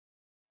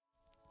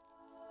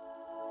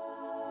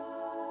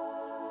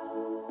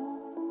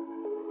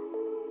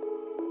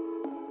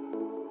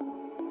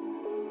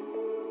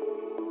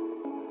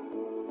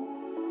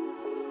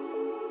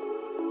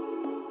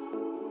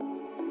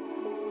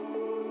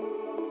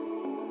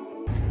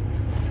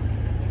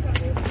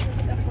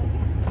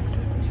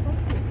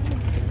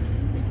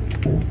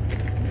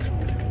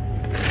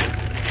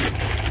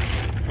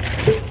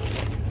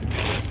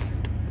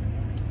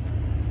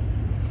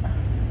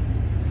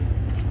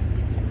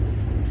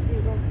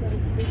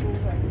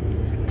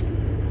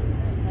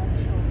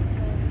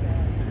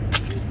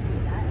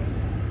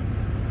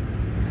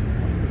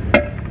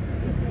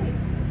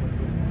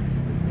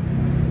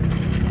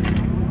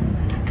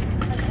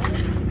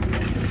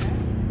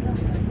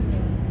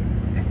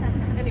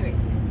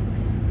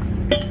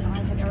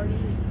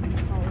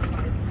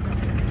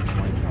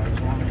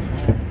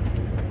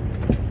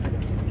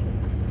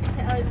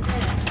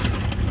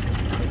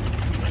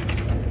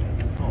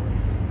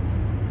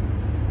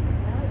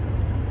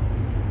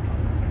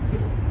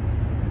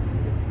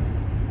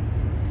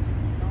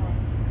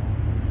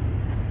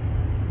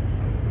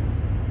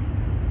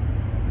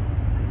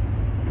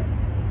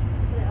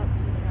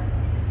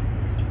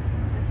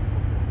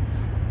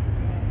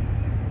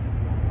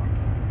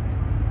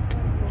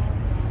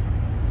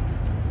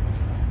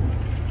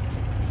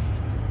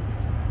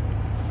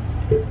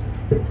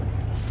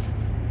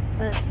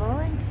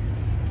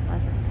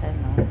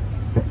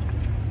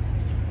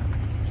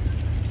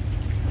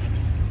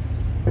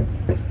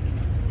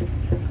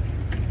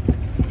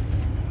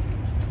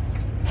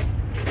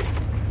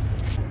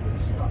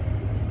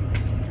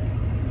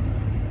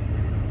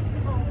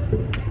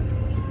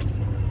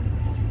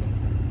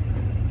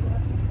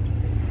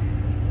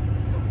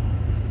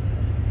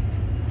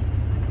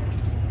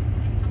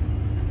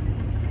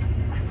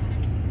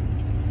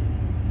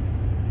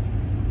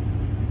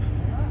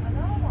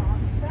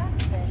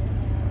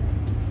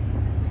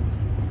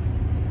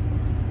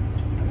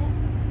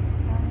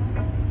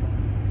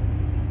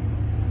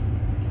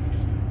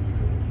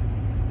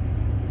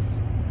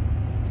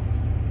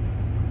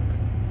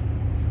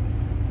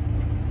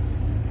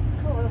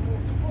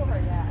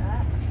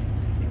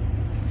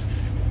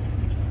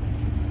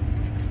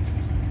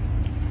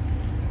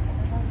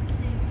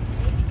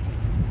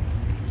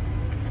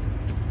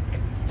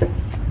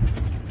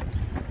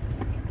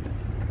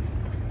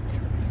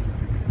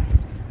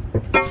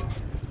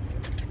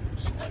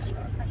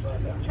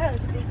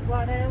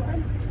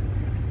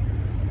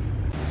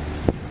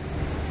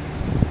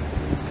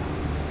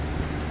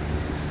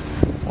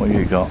What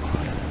you got?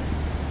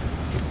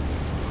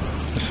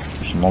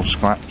 Some old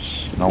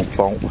scraps, an old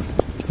bolt.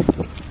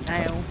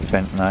 Nail.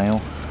 Bent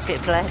nail. Bit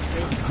of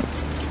plastic.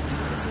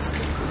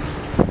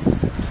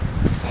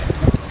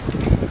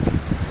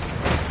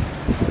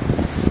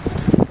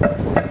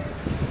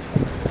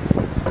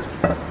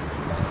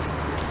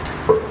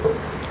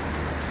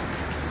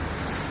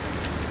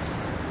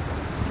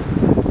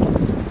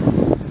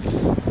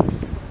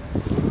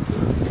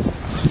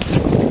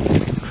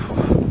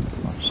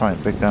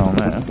 Something big down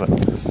there, but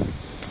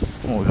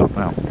what we got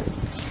now?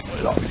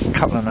 We got a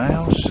couple of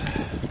nails,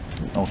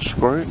 an old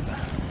screw.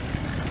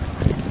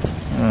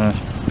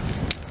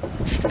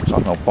 Looks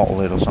like an old bottle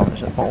lid or something.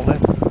 Is it a bottle lid?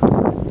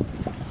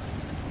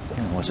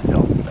 Where's it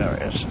gone? There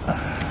it is.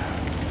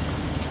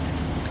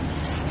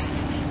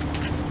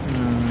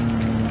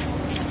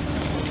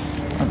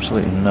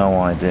 Absolutely no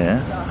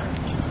idea.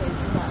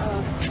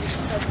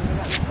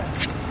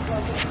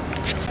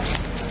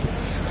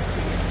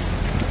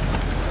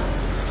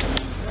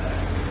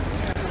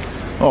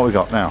 What we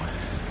got now?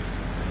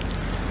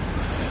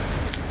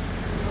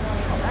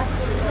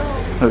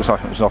 Looks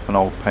like it was off an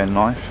old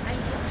penknife.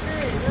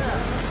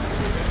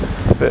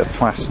 A bit of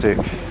plastic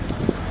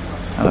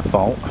and a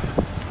bolt.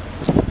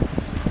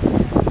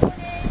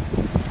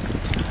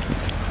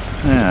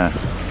 Yeah.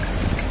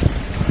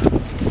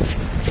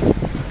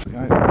 There we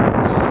go.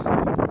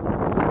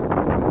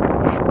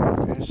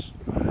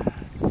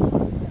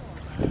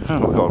 Oh,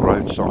 we've got a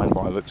road sign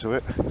by the looks of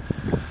it.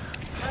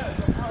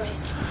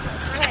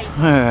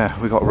 Yeah,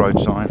 we got a road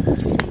sign.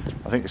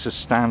 I think it's a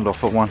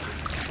standoff of one.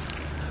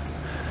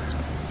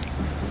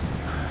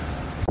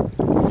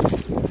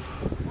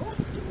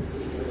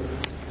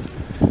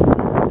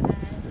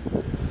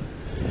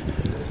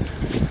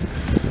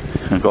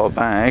 I've got a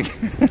bag.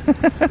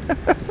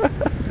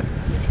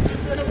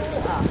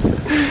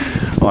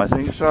 I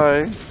think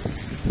so.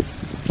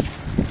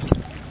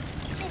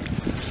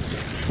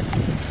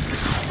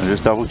 I'll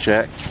just double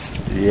check.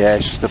 Yeah,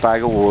 it's just a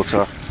bag of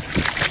water.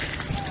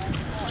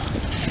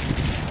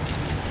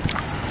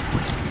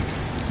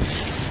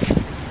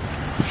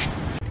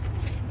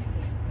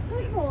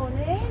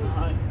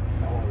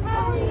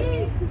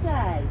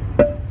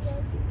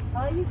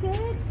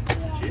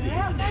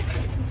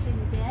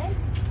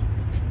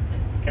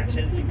 Catch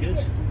anything good?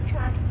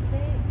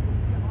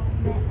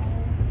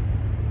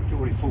 You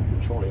already pulled the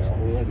trolley out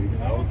already.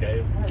 Oh,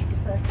 okay.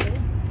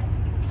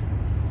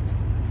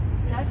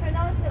 Now for a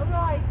nice little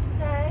ride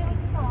today on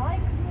the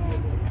bike.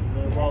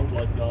 The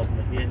wildlife garden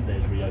at the end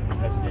there's reopened,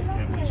 hasn't it?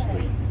 Camberley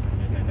Street.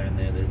 And then down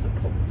there there's a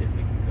pond dip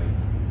we can go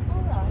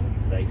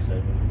today, so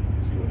we'll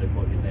see what they've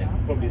got in there.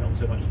 Probably not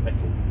so much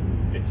metal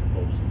bits and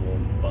bobs, more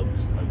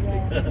bugs,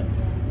 hopefully.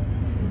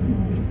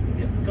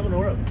 Yeah, come on,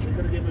 Laura. We've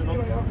got to get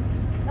moving on.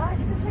 Nice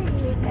to see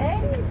you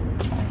again.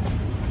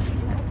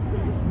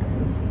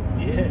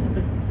 Yeah.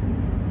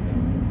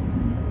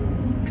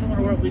 Come on,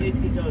 Laura, we need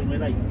to get going, we're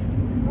late.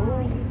 Oh,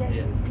 you do.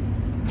 Yeah.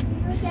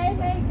 You okay,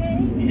 baby?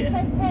 Yeah.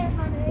 Take care,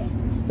 honey.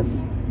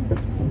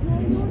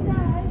 Enjoy your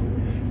day.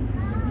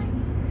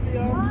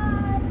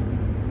 Bye.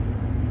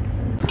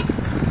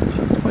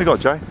 What you got,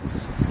 Jay?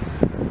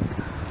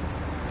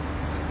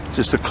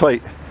 Just a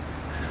cleat.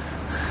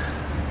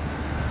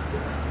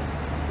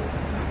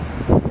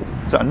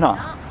 Is that a nut?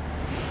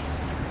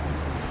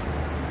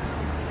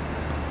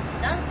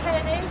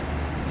 Penny.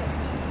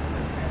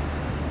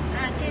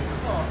 And guess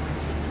what?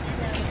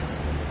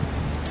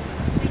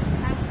 Piece of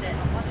plastic. I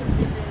can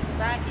see there's a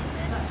bag in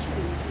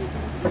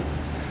there.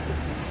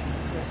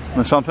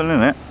 There's something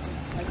in it?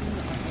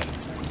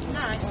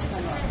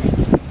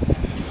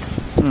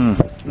 No.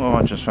 Well,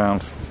 I just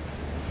found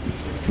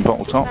a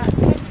bottle top,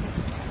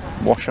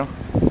 washer, a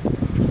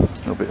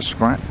little bit of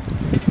scrap.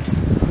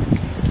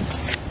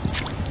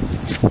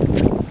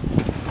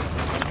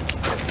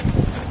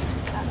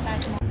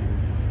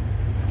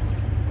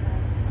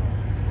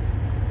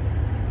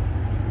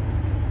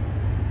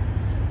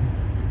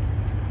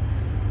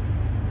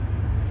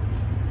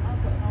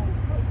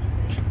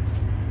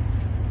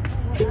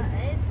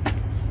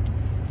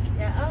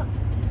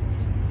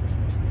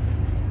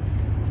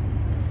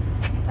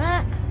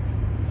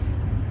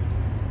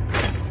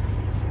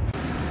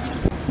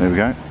 There we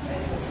go.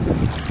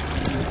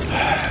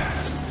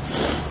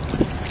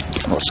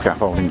 Got a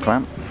scaffolding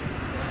clamp.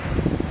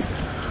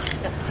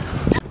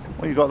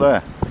 What you got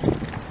there?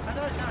 I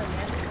don't know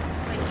yet.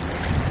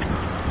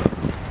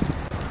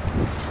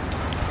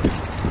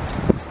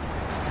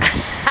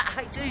 I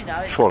do know.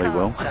 It's Trolley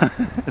wheel.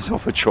 It's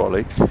off a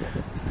trolley.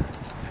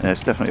 Yeah,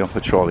 it's definitely off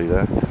a trolley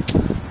there.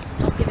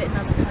 I'll give it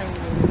another clean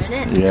in a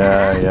minute.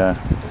 Yeah, yeah.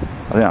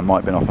 I think that might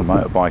have been off a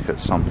motorbike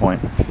at some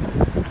point.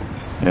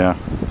 Yeah,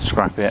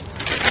 scrap it.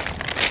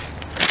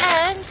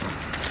 And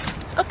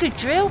a good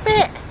drill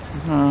bit.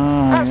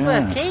 Oh, That's yeah.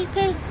 worth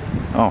keeping.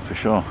 Oh, for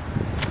sure.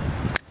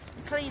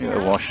 Clean Give it a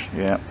that. wash,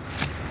 yeah.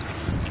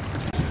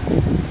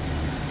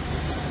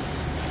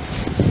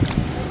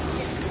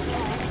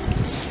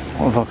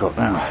 What have I got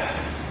now?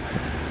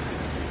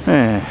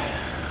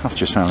 Yeah, I've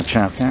just found a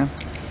chow can,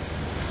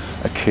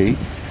 a key,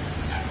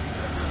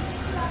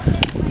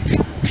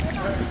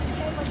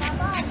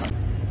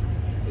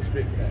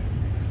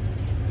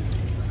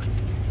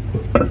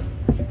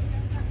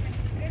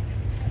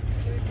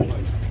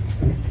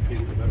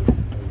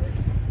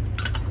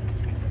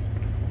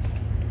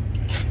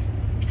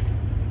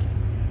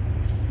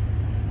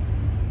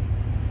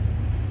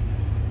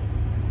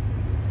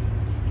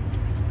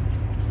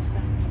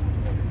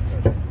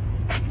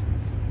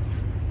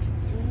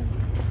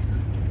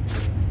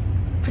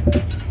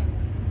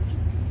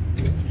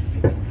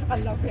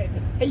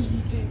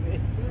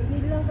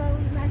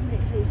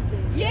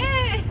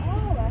 Yeah.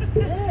 Oh, that's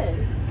good.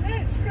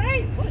 Yeah, it's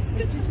great. Well, it's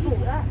good to Pull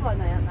that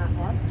one out, that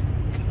one.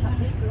 That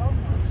big long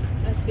one.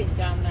 That's been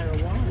down there a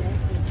while.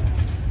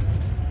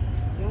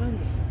 Blimey,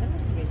 that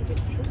must have been a bit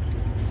tricky.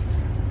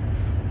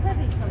 It's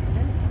heavy something,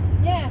 isn't it?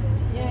 Yeah,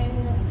 yeah,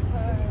 yeah.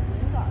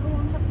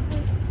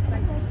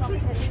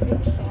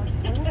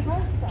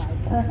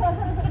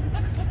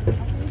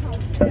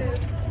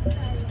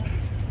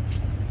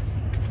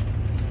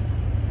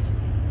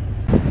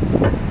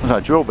 Was that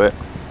a drill bit?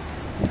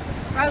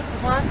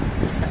 Broken one.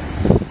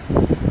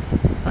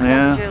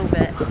 Yeah. Drill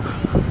bit.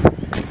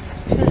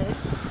 Two.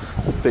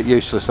 Bit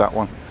useless, that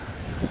one.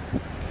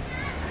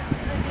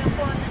 Maybe I'll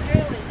find the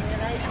drill in here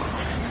later.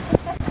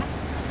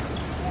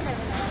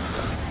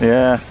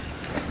 Yeah.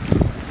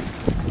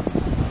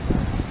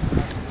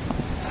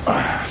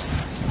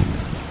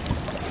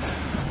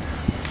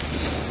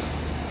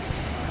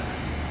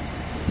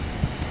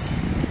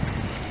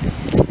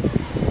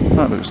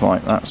 That looks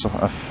like that's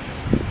a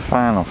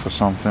fan off or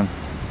something.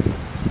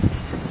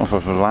 Off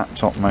of a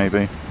laptop maybe.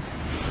 I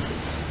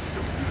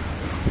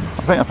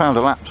think I found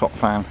a laptop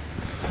fan.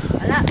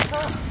 A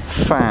laptop?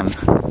 Fan.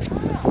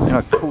 You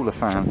know, cooler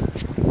fan.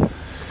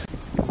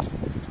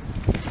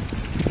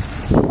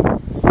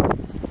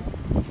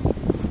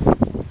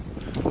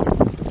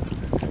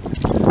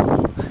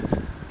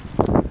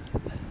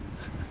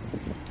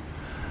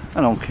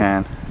 An old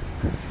can.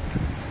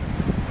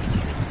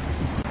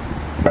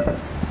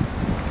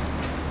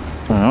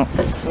 Oh,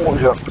 what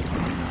we got?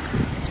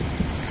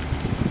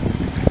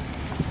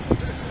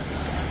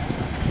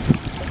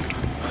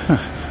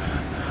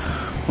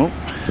 Oh,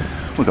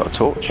 we got a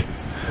torch.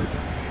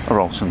 A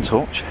Elton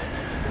torch.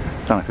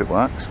 Don't know if it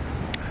works.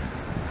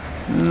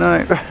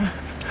 No.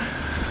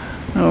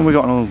 Oh, we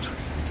got an old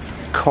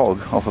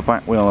cog off a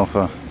back wheel off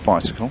a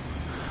bicycle.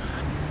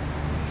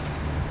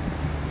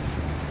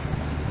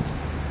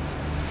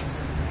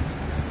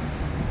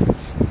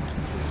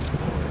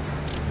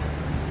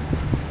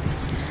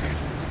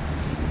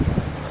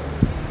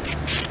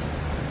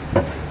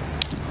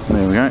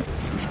 There we go.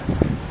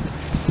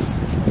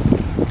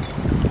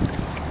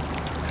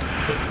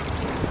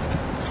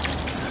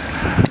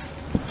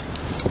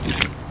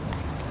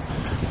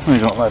 We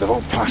got a load of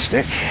old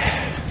plastic.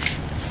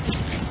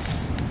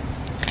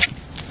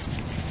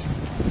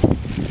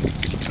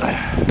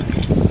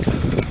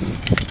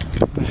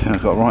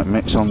 I've got a right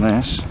mix on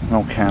this. An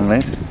old can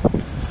lid.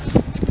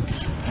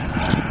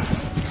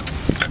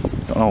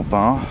 Got an old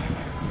bar.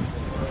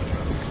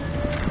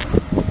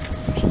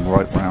 Some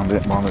rope round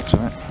it by the looks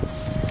of it.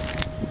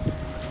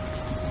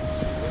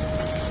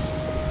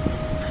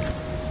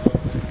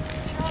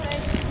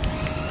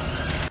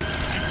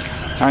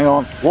 Hang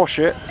on, wash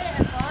it.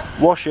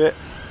 Wash it.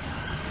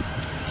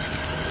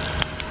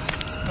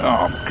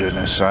 Oh,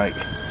 goodness sake.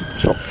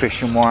 It's got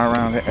fishing wire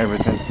around it,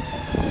 everything.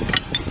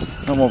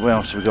 And what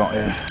else have we got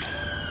here?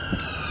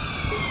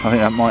 I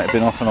think that might have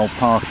been off an old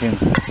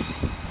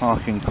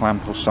parking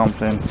clamp or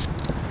something.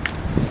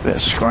 Bit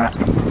of scrap.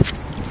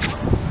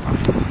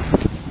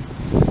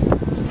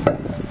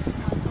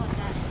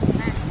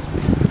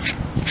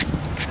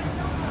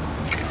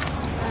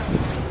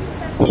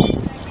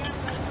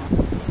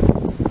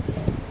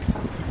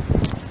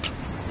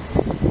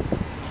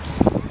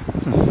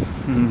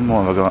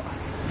 What have I got?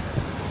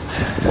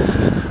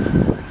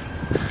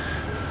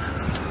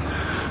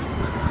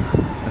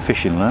 A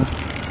fishing lure.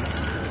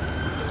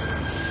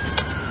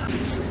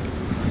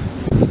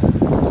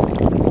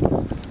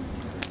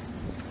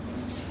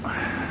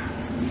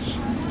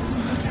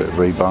 Bit of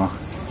rebar.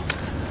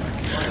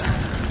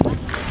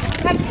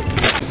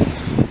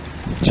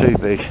 Too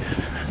big.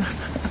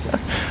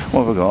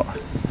 What have I got?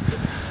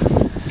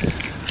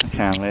 A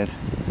can lid.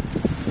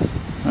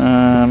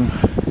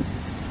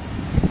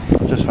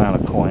 I just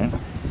found a coin.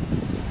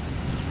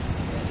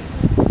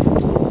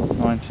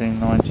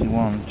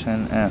 1991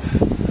 10F.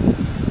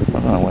 I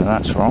don't know where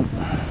that's from.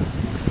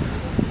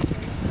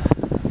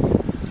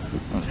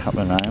 A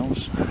couple of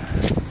nails.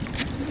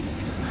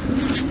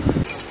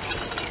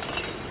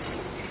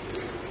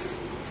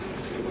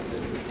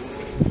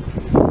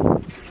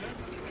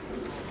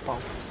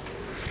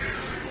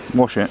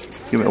 Wash it.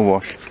 Give it a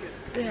wash.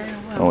 Yeah,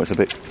 well. Oh, it's a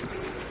bit.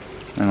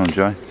 Hang on,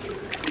 Joe.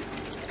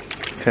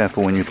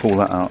 Careful when you pull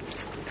that out.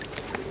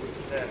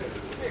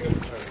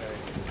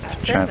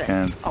 Chav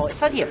can. Oh,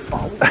 it's only a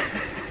bolt.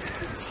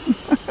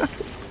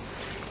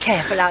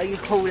 Careful how you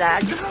pull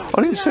that.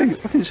 I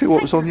didn't see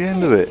what was on the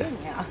end of it.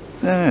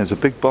 Yeah, it's a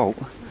big bolt.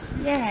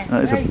 Yeah,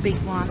 That is very a big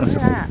one. That's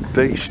Look at a that.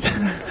 beast.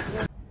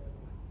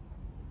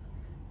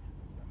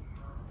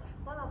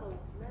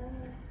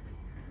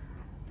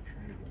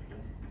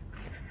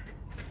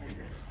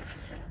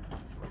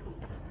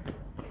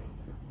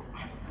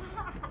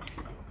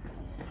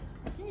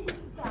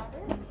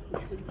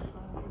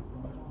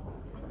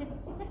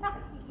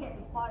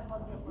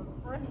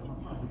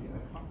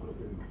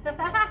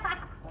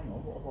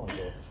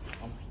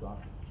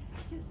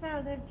 Just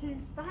found them two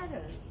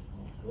spiders.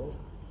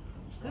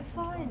 Good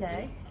find,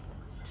 eh?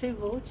 Two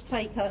more to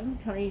take home,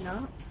 clean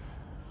up.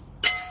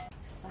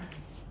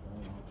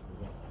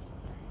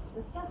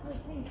 There's How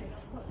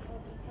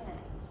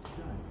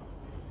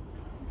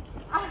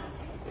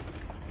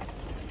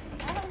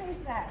is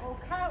that? Well,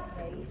 count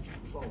these.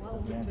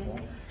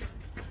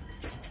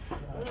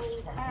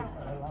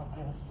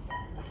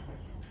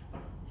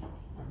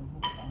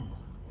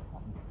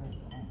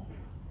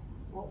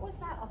 What was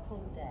that I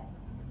pulled down?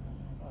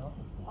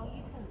 Oh,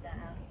 you pulled that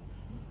out.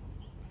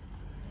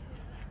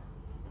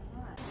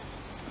 Right.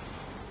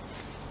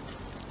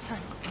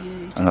 Thank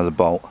you. Another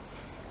bolt.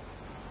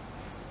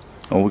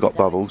 Oh, we got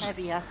bubbles.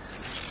 Heavier.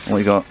 What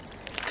you got?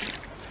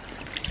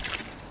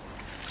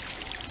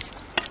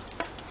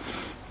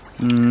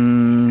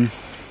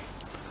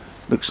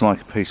 Looks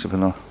like a piece of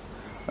an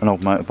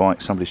old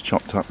motorbike somebody's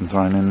chopped up and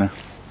thrown in there.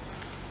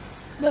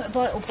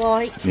 Motorbike or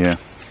bike? Yeah.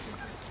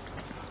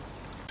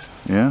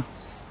 Yeah?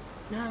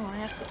 No, I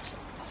have got some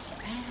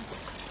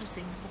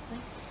things, I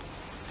think.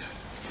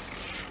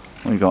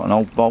 Well, you got an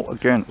old bolt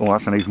again. Oh,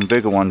 that's an even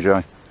bigger one,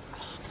 Jay.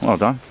 Well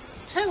done.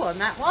 2 on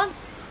that one.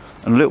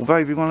 And a little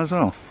baby one as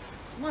well.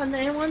 One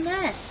there, one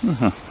there.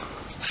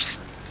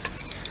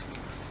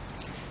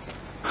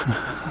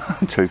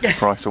 2 for the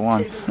price of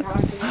 1.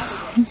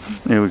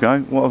 Here we go.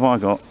 What have I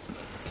got?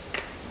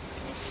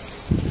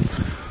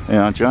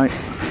 Yeah, Jay.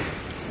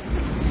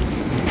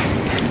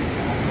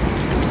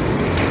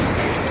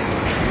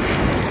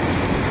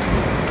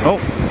 Oh,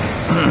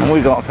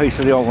 we got a piece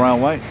of the old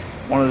railway.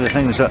 One of the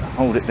things that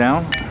hold it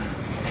down.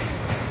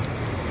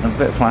 And a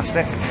bit of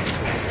plastic.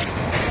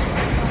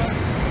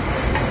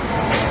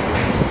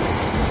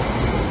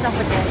 Stop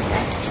again.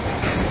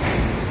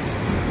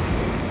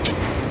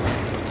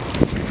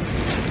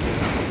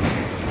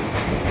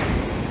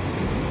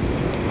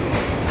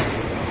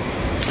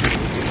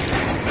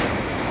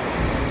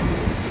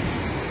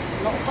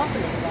 A lot of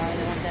bubbling going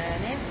on down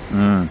here.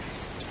 Mm.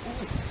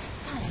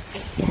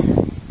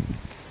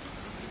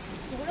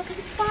 Oh, look at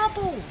the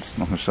bubbles.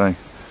 I can see.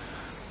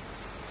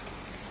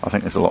 I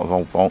think there's a lot of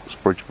old bolts,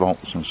 bridge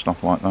bolts and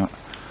stuff like that.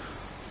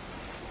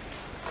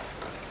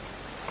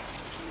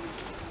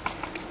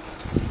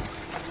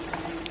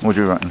 What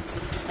do you reckon?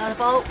 Another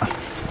bolt.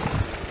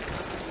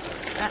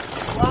 That's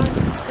 1, 2,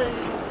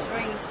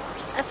 3.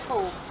 That's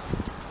 4.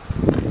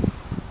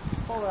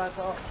 4 I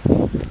got.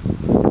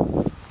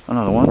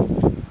 Another one.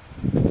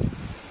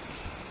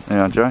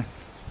 Yeah, Jay.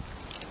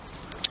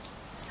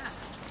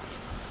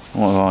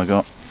 What have I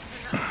got?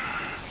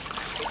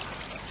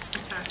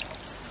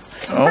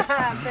 Oh,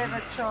 A bit of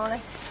a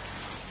trolley.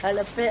 And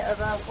a bit of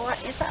a,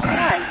 what is that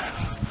right?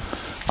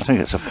 I think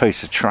it's a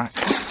piece of track.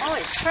 Oh,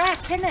 it's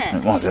track, isn't it?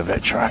 It might be a bit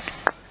of track.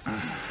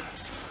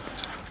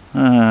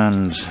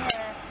 And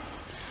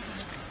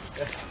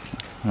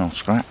oh,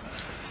 scrap.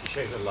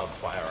 Shows a love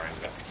fire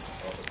anger.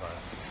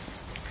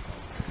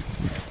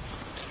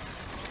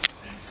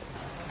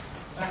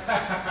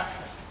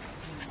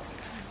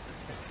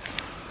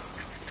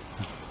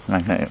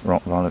 Magnetic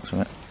rock by the looks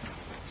of it.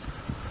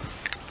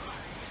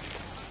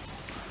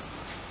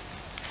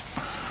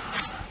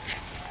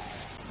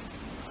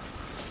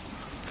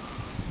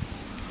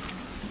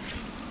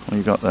 What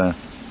you got there?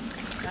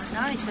 Don't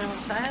know, so I'm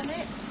saying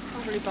it.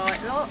 Probably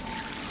bite lock.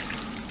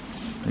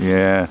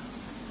 Yeah.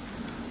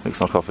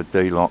 Looks like off a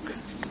D-lock.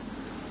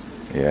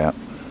 Yeah.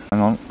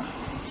 Hang on.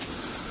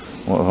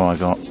 What have I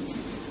got?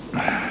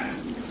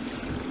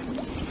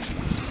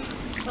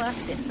 Well,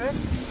 that's different.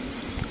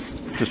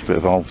 Just a bit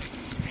of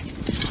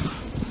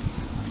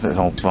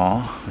old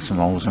bar with some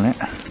holes in it.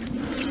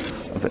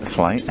 A bit of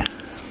plate. A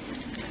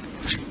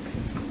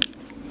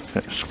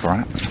bit of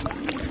scrap.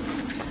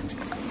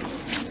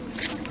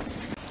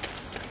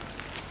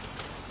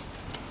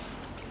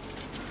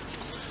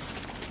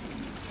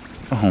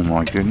 Oh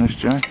my goodness,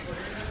 Jay.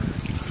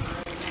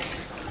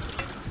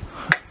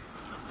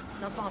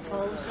 Love my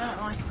balls, don't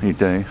I? You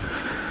do.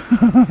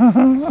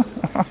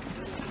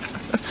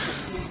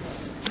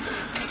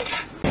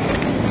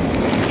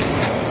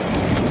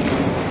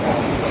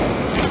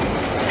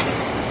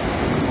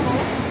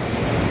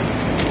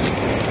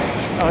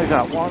 Oh, is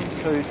that 1,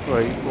 2,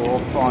 3, 4,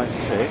 5,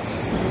 6,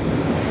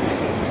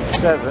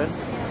 7,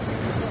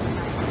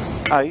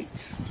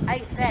 8.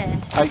 8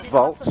 there. 8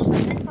 bolts. Put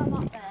some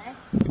up there,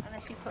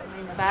 unless you put them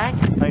in the bag.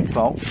 8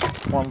 bolts.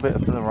 1 bit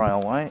for the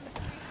railway.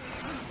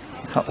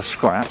 A couple of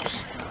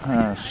scraps.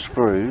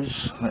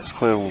 Screws. Let's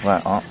clear all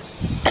that up.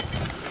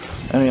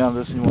 Any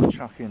others you want to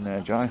chuck in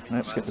there, Joe?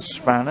 Let's get the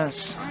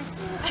spanners.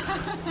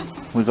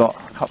 We've got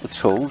a couple of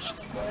tools.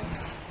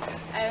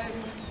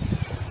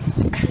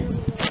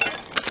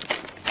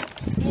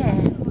 Yeah.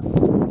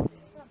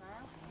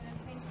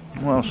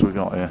 What else have we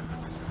got here?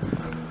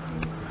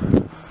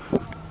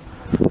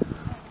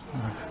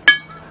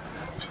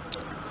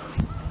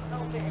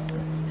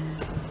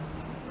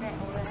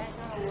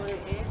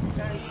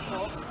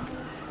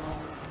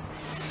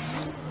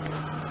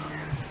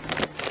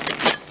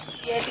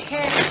 Yeah, be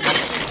careful.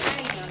 There's a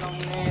chain along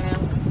there,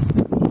 Elton.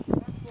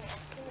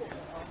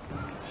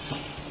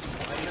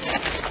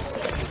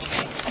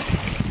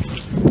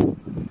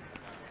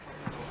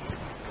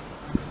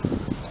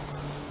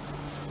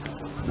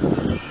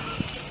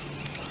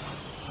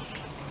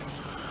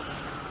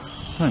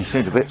 You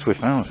see the bits we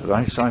found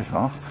today so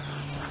far.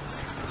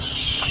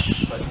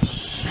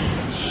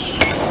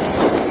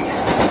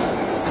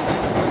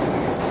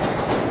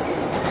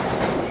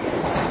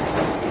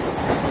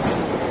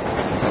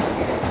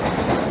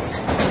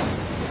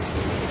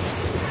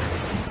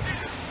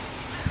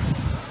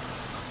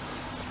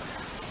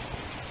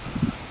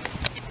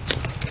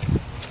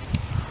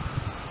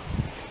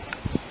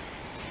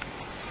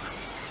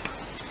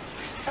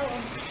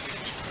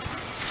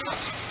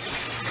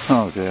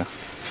 Oh dear.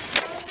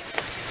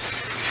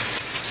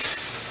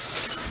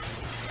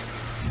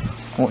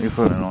 What are you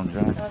putting on, Jane?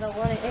 I don't know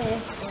what it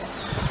is.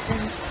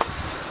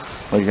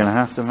 Well, you're going to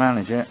have to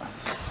manage it.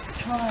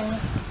 Try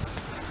it.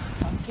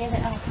 I'll get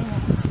it up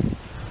here.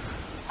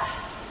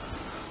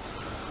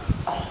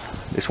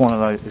 It's one of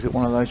those. Is it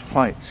one of those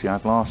plates you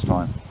had last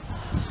time?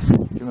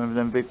 Do you remember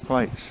them big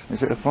plates?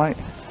 Is it a plate?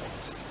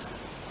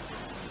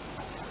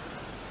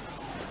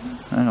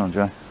 Hang on,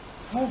 Jay.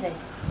 Heavy.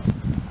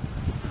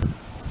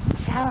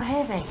 So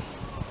heavy.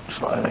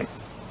 Slowly,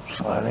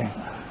 slowly.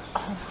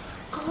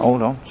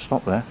 Hold on,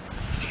 stop there.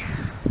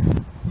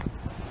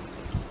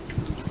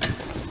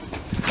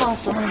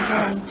 Pass on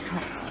down.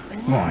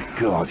 My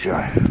God,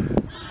 Jay.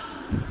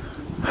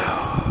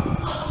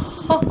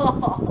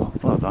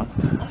 Well done.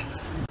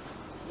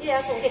 Yeah,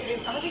 I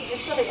think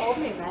there's something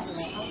on me,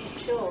 Magnet, I'm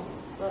not sure.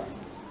 But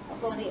I'm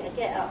going to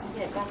get up and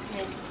get back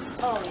in.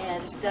 Oh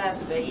yeah, it's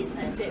down a bit, isn't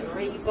there? A bit of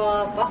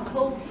rebar,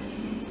 buckle.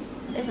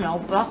 There's an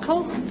old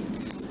buckle.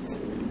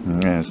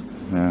 Yes,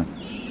 yeah.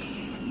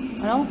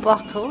 An old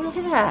buckle, look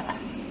at that.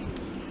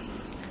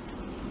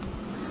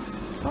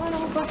 Oh, an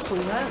old buckle,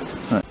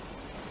 that. Right.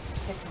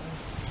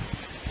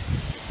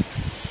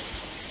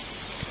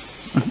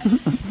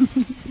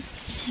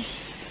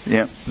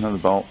 Yep, another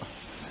bolt.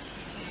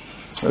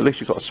 At least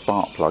you've got a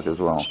spark plug as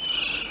well.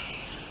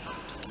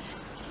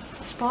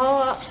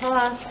 Spark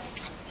plug,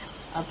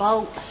 a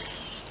bolt.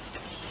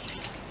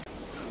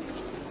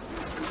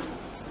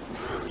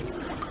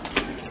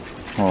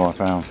 Oh, I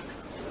found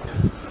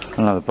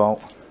another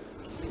bolt,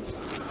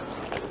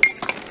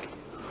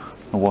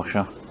 a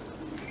washer,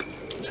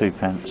 2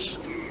 pence, a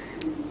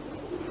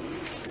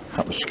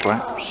couple of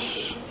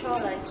scraps.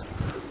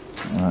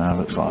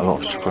 Looks like a lot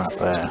of scrap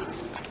there.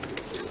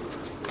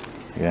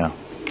 Yeah.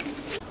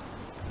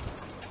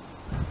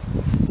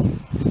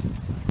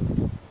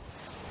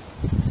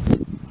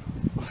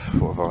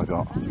 What have I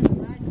got?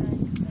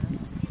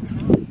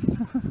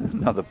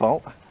 Another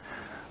bolt.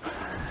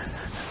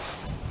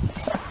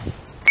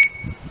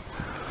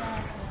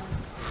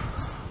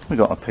 We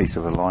got a piece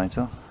of a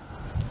lighter.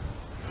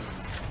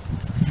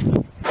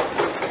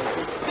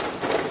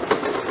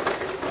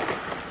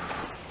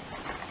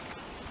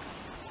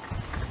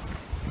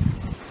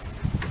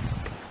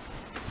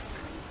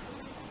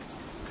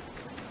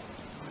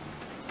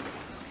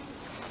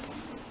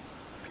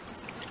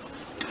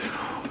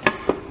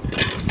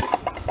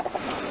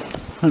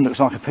 It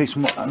looks like a piece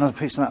of, another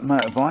piece of that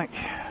motorbike.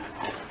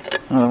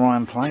 Another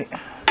iron plate.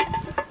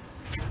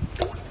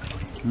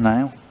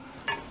 Nail.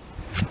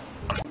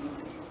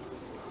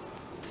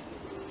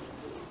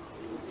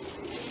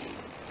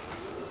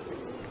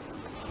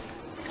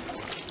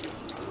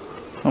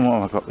 And what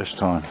have I got this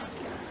time?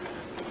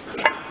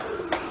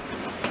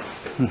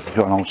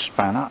 Got an old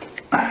spanner.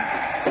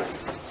 An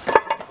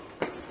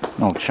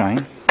old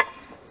chain.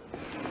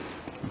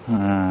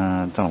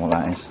 Don't know what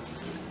that is.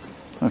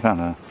 I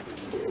found a.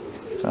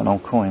 Is that an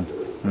old coin?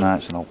 No,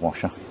 it's an old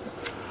washer.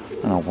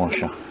 An old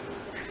washer.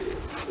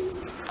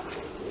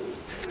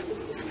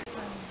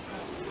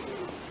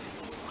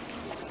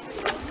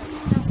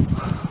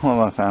 What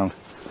have I found?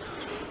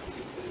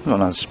 Got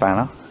another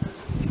spanner.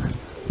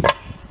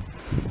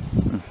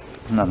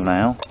 Another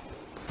nail.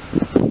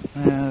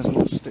 Yeah, there's a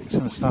lot of sticks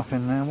and stuff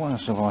in there. What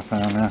else have I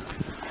found now?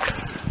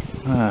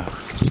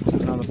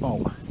 Another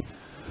bolt.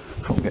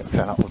 Probably get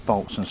fed up with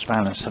bolts and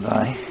spanners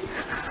today.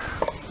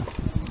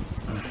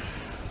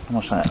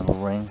 What's that? A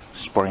ring?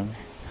 Spring?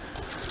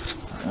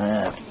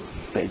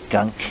 Bit of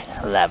gunk.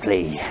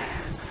 Lovely.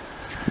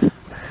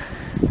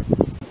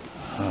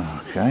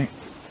 Okay.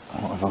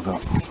 What have I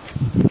got?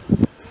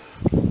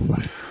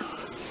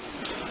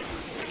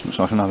 Looks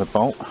like another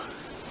bolt.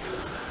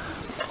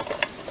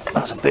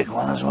 That's a big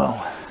one as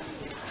well.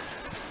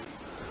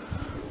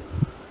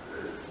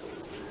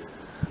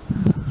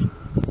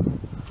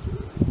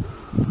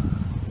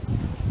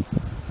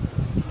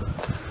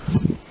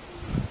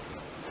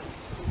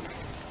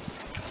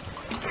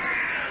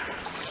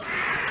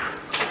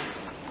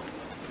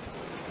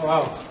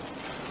 Wow.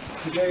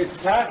 Today's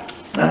pack.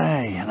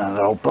 Hey,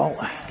 another old bolt.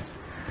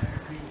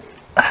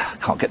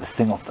 Can't get the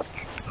thing off the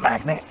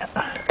magnet.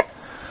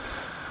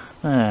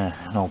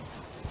 An old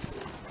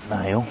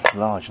nail,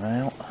 large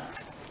nail. A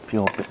few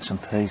old bits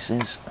and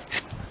pieces.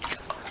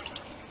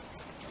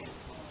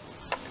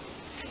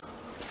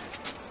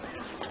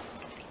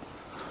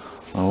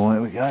 Oh,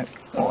 here we go.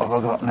 What have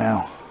I got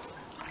now?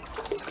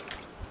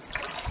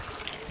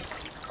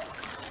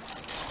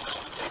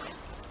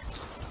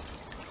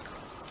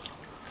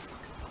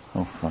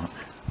 Oh fuck.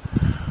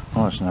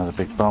 Oh, that's another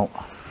big bolt.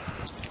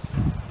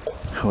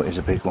 Oh, it is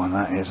a big one,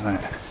 that, isn't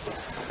it?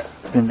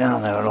 Been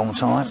down there a long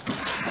time.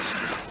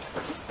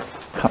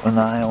 Couple of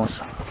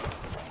nails.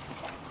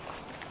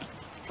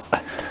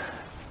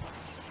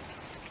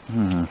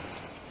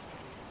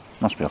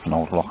 Must be off an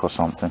old lock or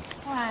something.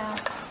 Wow.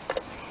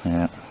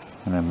 Yeah.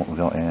 And then what we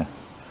got here?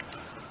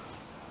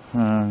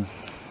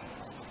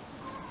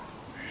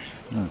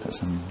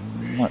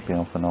 Might be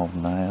off an old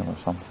nail or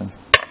something.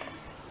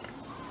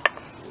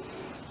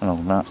 An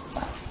old nut.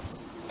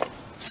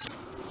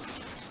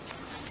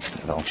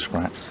 Bit of old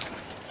scrap.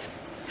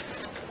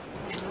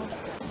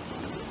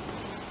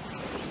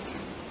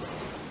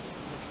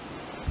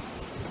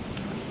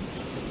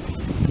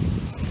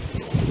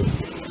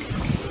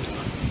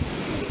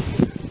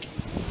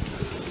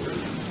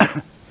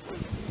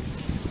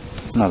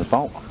 Another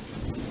bolt.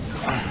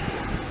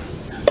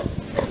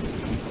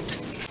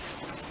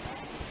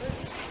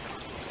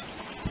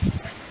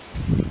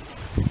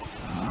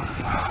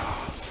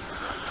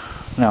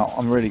 Now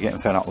I'm really getting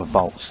fed up with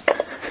bolts.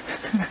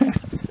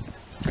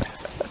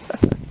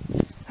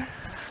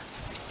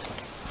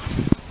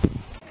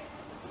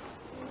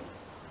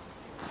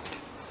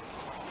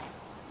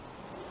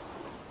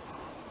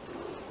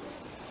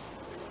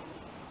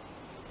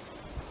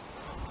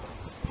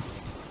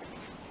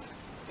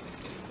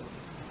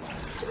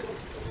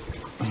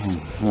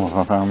 What have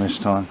I found this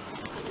time?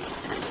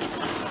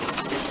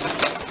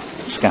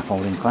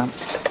 Scaffolding clamp.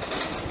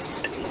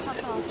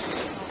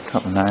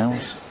 Couple of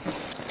nails.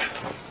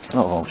 A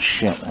lot of old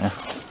shit there.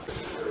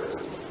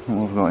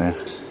 What have we got here?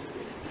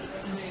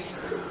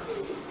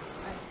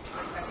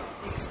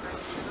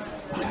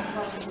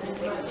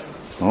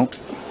 Oh.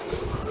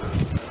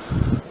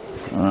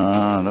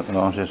 Look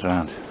what I just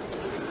found.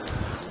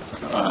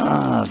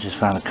 I've just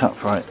found a cut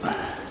for it.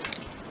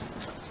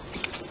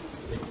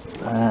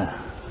 There.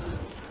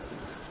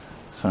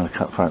 Found a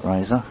cutthroat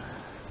razor.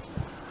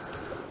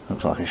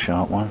 Looks like a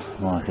sharp one.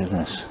 My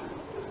goodness.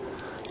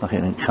 Like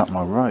it didn't cut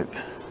my rope.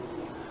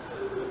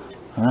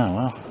 Oh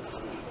well.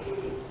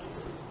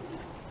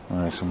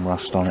 There's some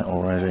rust on it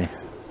already.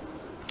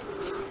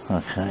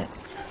 Okay.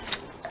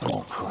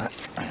 Oh crap.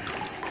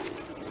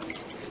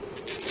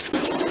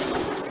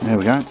 There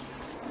we go.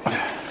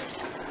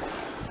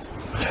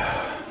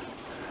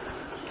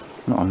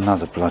 Not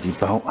another bloody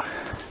bolt.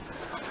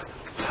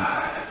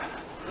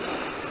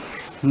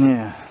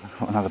 Yeah,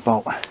 got another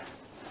bolt.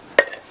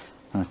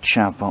 A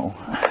chav bottle.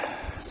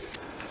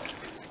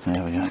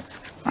 There we go.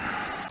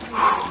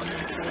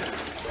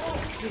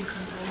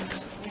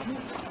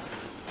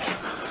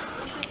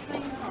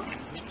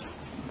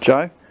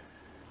 Joe?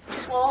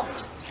 What?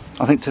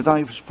 I think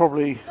today was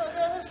probably Got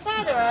the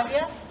spanner, have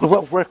you? the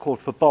world record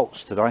for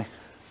bolts today.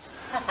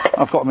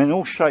 I've got them in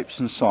all shapes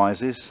and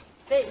sizes.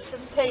 Bits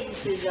and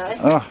pieces,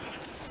 eh?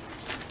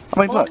 I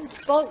mean,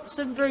 look, Bolts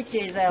and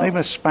bridges out. even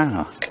a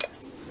spanner.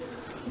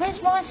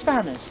 Where's my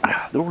spanners?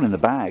 They're all in the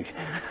bag.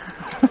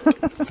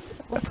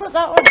 We'll put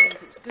that on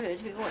if it's good,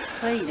 if it wants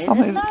cleaning. I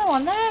There's mean- no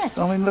one there.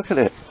 I mean, look at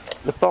it.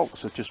 The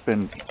bolts have just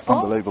been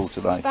unbelievable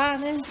today.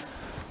 Spanners.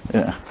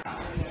 Yeah.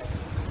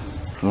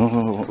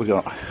 Oh, what we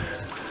got?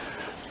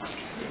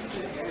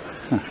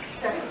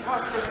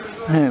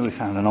 Here we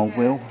found an old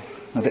wheel,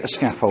 a bit of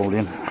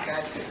scaffolding.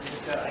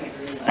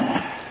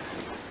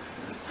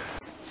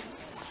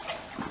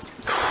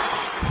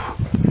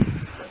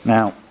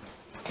 Now,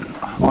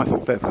 I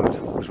thought Bedford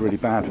was really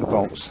bad for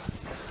bolts.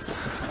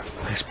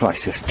 This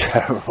place is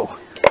terrible.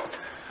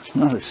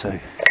 Let's see.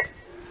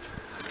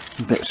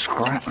 A bit of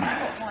scrap.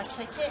 My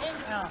ticket in.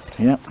 Oh.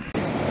 Yep.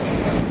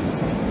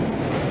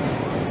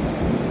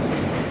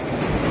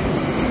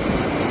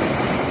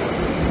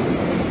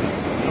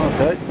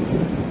 Okay.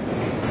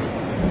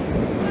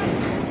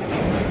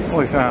 What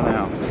we found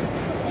now?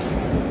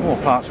 More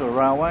parts of a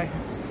railway.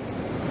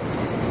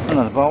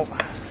 Another bolt.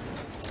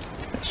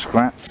 Bit of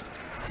scrap.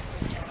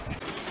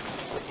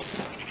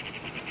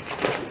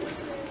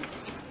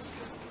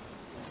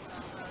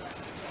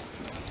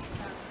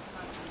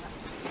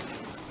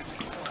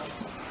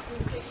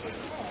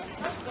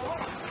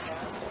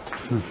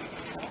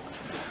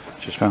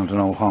 Just found an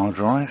old hard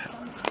drive.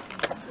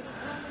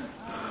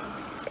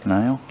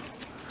 Nail.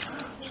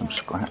 Some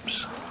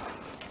scraps.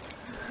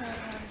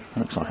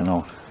 Looks like an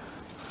old,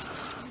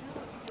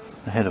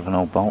 the head of an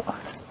old bolt.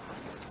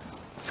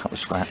 A couple of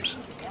scraps.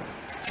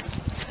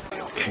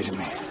 You're kidding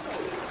me.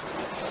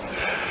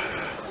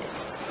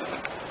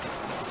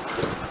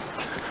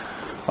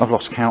 I've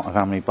lost count of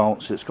how many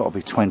bolts. It's got to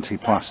be 20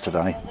 plus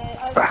today.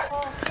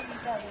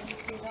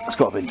 It's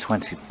got to be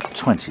 20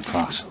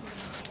 plus.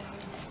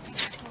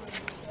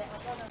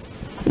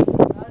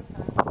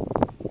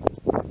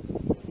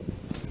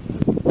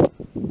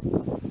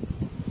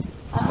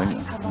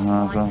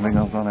 I think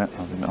I've got it.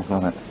 I think I've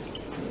got it.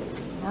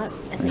 No,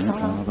 it's Yeah,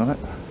 not on. I've got it.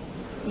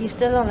 You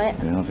still on it?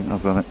 Yeah, I think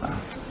I've got it.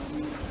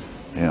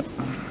 Yeah.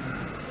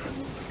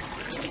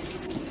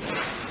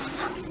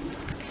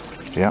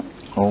 Yeah.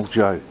 Oh,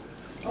 Joe.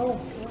 Oh,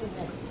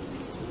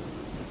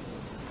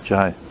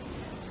 Joe.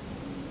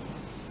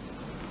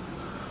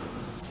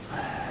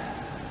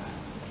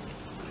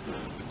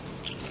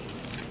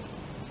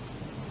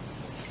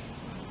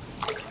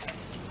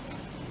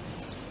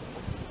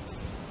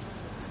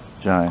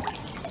 Joe.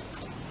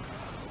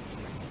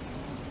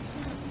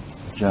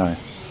 Joe.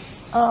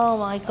 Oh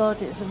my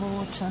God, it's a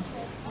mortar.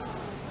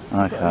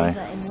 Got to Okay. leave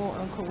that in water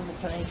and call the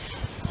police.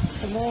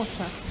 It's a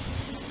mortar.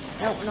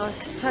 Elton, I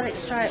can tell it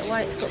straight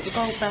away. It's got the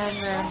gold band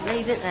there.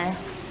 Leave it there.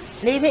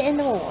 Leave it in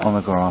the water. On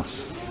the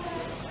grass.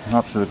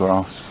 Up to the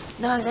grass.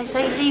 No, they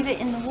say leave it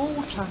in the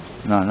water.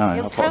 No, no, They'll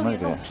I've got tell to you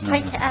move not it. to No,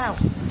 take no. it out.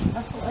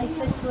 That's what they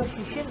said to us.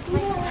 You shouldn't take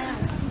it out.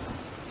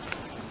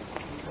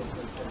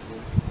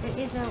 It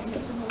is out.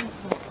 It's a mortar.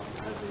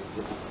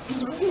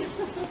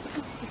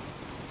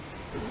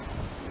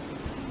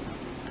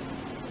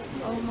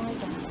 Oh my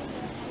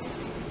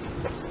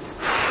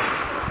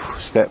God.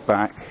 Step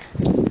back.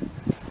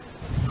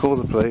 Call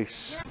the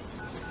police.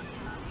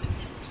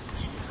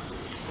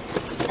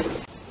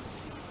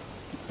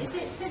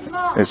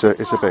 It's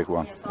a big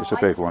one. It's a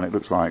big one. It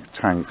looks like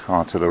tank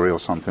artillery or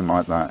something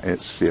like that.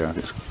 It's yeah.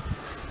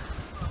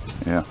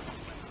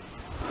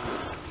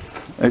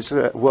 It's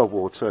World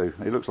War II.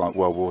 It looks like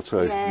World War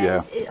II.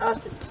 Yeah.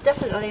 It's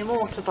definitely a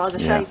mortar by the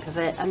shape of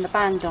it and the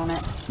band on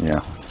it.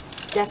 Yeah.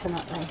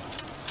 Definitely.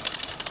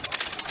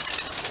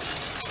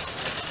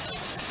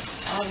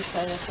 I would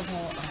say that's a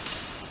mortar.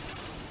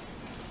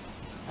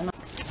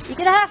 You're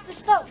going to have to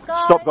stop,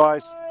 guys. Stop,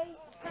 guys. Sorry.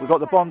 We've got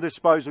the bomb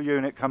disposal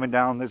unit coming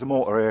down. There's a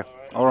mortar here.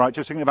 All right.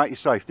 Just thinking about your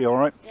safety. All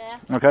right. Yeah.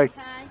 Okay.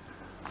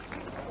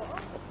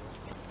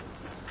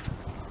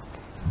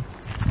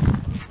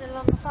 Still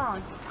on the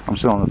phone? I'm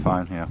still on the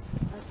phone here.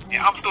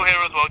 Yeah, I'm still here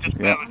as well, just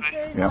bear with me. I'm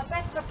doing Yeah. my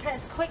best to get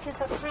as quick as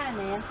I can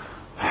here.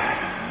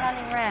 I'm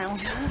running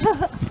round.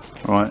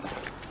 All right.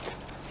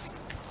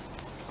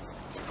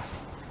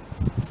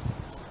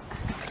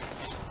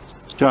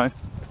 Joe,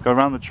 go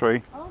around the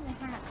tree. Oh,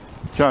 my hat.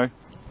 Joe,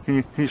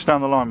 can you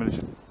stand the line with us?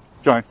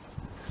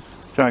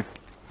 Joe,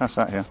 that's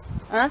that here.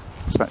 Huh?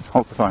 That's,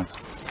 hold the phone.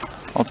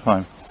 Hold the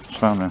phone.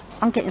 Stand there.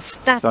 I'm getting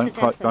stabbed to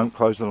death. Don't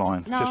close the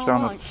line. No, Just I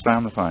stand won't.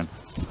 stand the phone.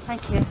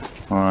 Thank you.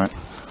 All right.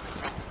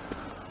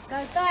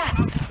 Go back.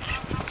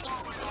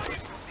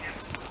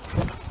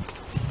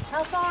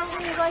 How far are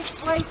we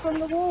away from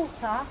the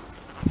water?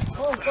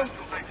 Oh, God.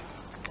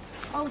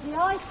 Oh, the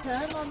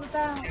item, I'm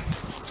about, I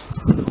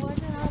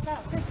don't know,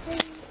 about 15,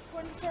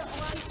 20 feet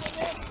away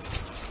from it.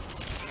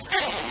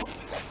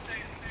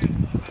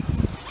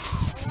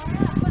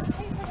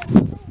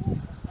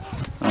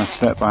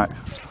 Step back.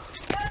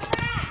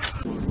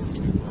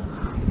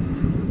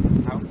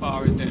 How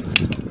far is it?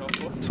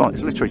 It's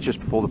literally just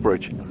before the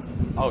bridge.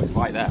 Oh, it's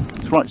right there.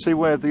 It's right. See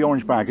where the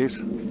orange bag is?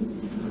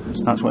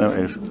 That's where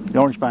it is. The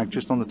orange bag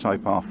just on the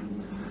towpath.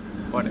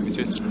 Well,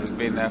 it's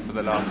been there for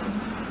the last...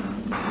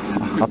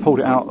 I pulled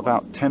it out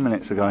about 10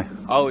 minutes ago.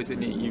 Oh, it's in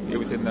the... It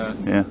was in the...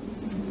 Yeah.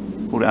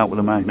 Pulled it out with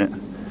a magnet.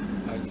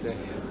 I see.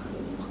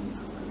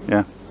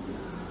 Yeah.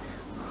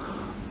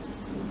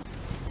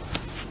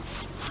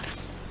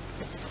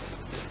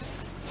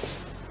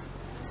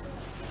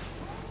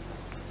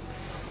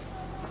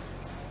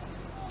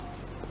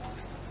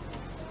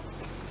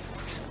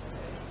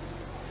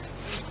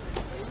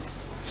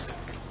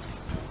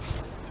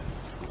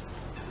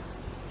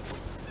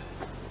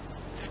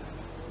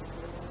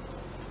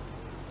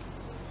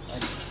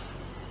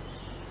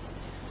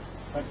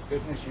 Thank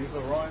goodness you've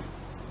arrived.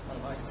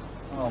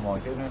 Oh my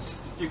goodness.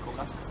 Did you call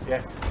us?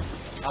 Yes.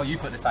 Oh, you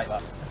put the tape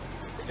up?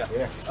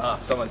 Yes. Ah,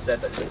 someone said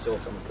that they saw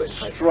someone put the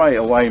tape up. Straight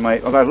away,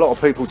 mate. I've had a lot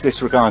of people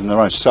disregarding their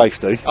own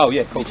safety. Oh,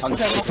 yeah, cool. It's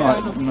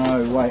like,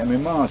 no way. I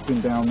mean, Ma's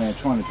been down there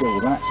trying to deal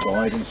with that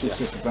side and she's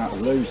just about to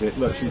lose it.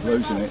 Look, she's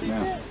losing it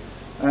now.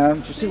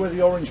 Do you see where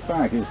the orange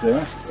bag is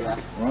there? Yeah.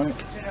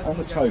 Right. On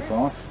the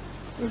towpath,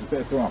 there's a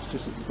bit of grass,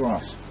 just at the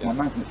grass. My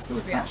magnet's still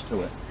attached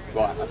to it.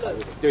 Right,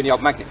 okay. Doing the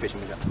old magnet fishing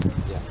with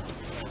it? Yeah.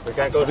 We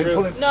can't go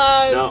through?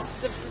 No,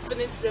 it's an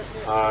incident.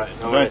 Alright,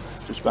 no Okay. worries.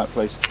 Just back,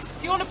 please. If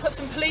you want to put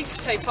some police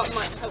tape up, it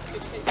might help you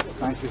in case of it.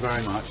 Thank you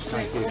very much.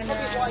 Thank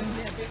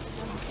you.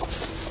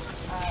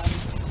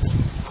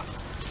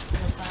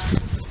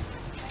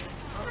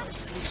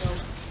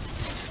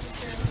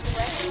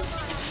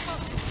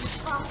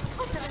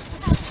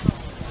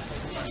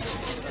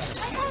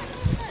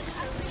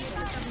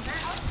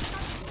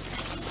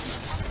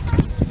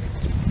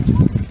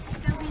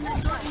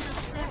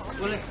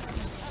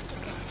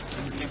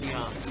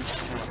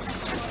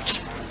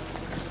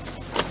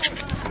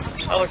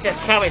 I was just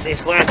carrying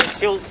this where the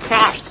short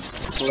cat.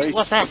 Police.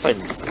 What's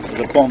happened?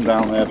 There's a bomb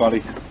down there,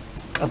 buddy.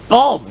 A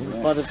bomb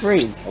by the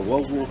bridge. A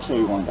World War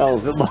II one. Oh,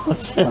 the bomb.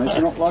 And it's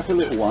not like a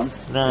little one,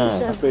 No.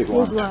 it's a big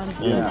one. Oh,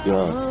 Yeah.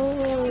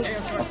 God.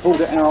 I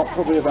pulled it out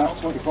probably about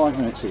 25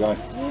 minutes ago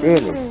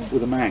Really?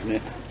 with a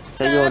magnet.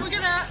 So you're, We're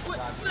gonna,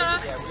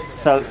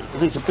 so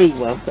if it's a big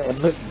one,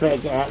 better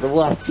get out of the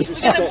way.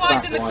 we're gonna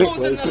widen the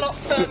cordon a lot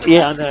further.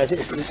 Yeah, I know.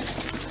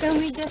 Can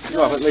we just You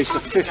have at least a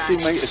 50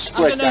 metre I'm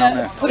spread down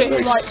there. gonna put it At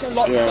least. like a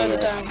lot further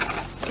down.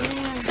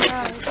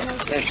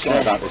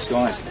 Sorry about this,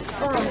 guys.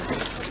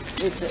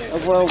 It's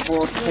a World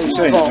War II Seen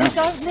it bomb. now?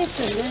 Don't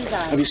listen, do they?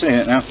 Have you seen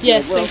it now?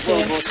 Yes, World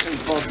thank War you. II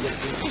bomb.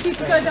 If you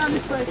could go down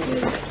this way,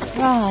 please.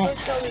 Right.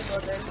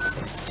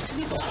 Have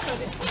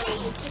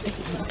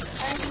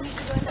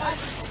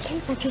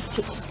People just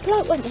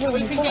bloke went here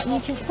and he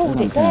just pulled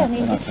it down.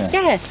 He was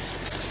scared.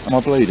 Am I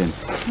bleeding?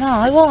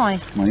 No, why?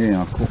 My ear,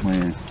 I've caught my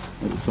ear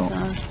at the top.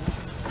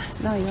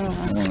 No, you're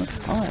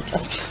alright.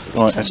 Alright.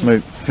 Right, let's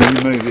move. Can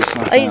you move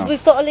yourself down?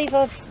 We've got to leave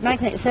our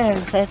magnets there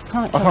and said,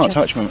 I can't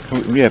touch them.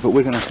 Yeah, but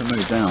we're going to have to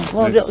move down.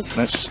 Well,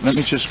 let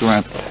me just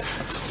grab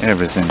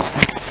everything.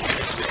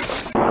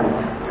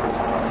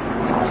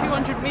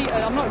 200 metres.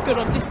 I'm not good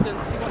on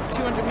distance. He wants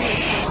 200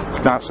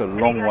 metres. That's a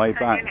long way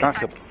back.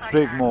 That's a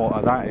big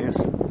mortar, that is.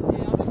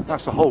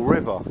 That's the whole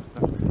river.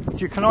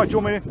 Do you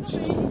want me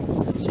to...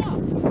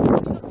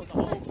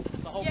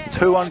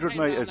 200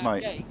 metres,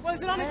 mate. Well,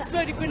 it's an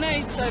unexploded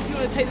grenade, so if you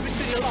want to take the risk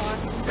of your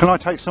life. Can I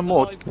take some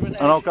more? And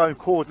I'll go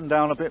cordon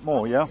down a bit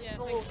more, yeah? Yeah,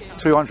 thank you.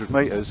 200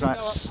 metres,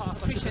 that's... I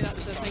appreciate that,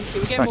 sir. Thank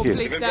you. We're getting more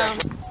police down.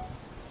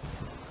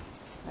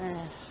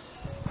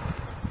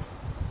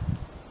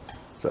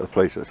 Is that the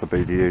police that's the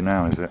BDU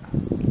now, is it?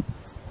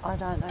 I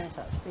don't know if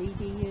that's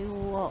BDU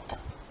or what.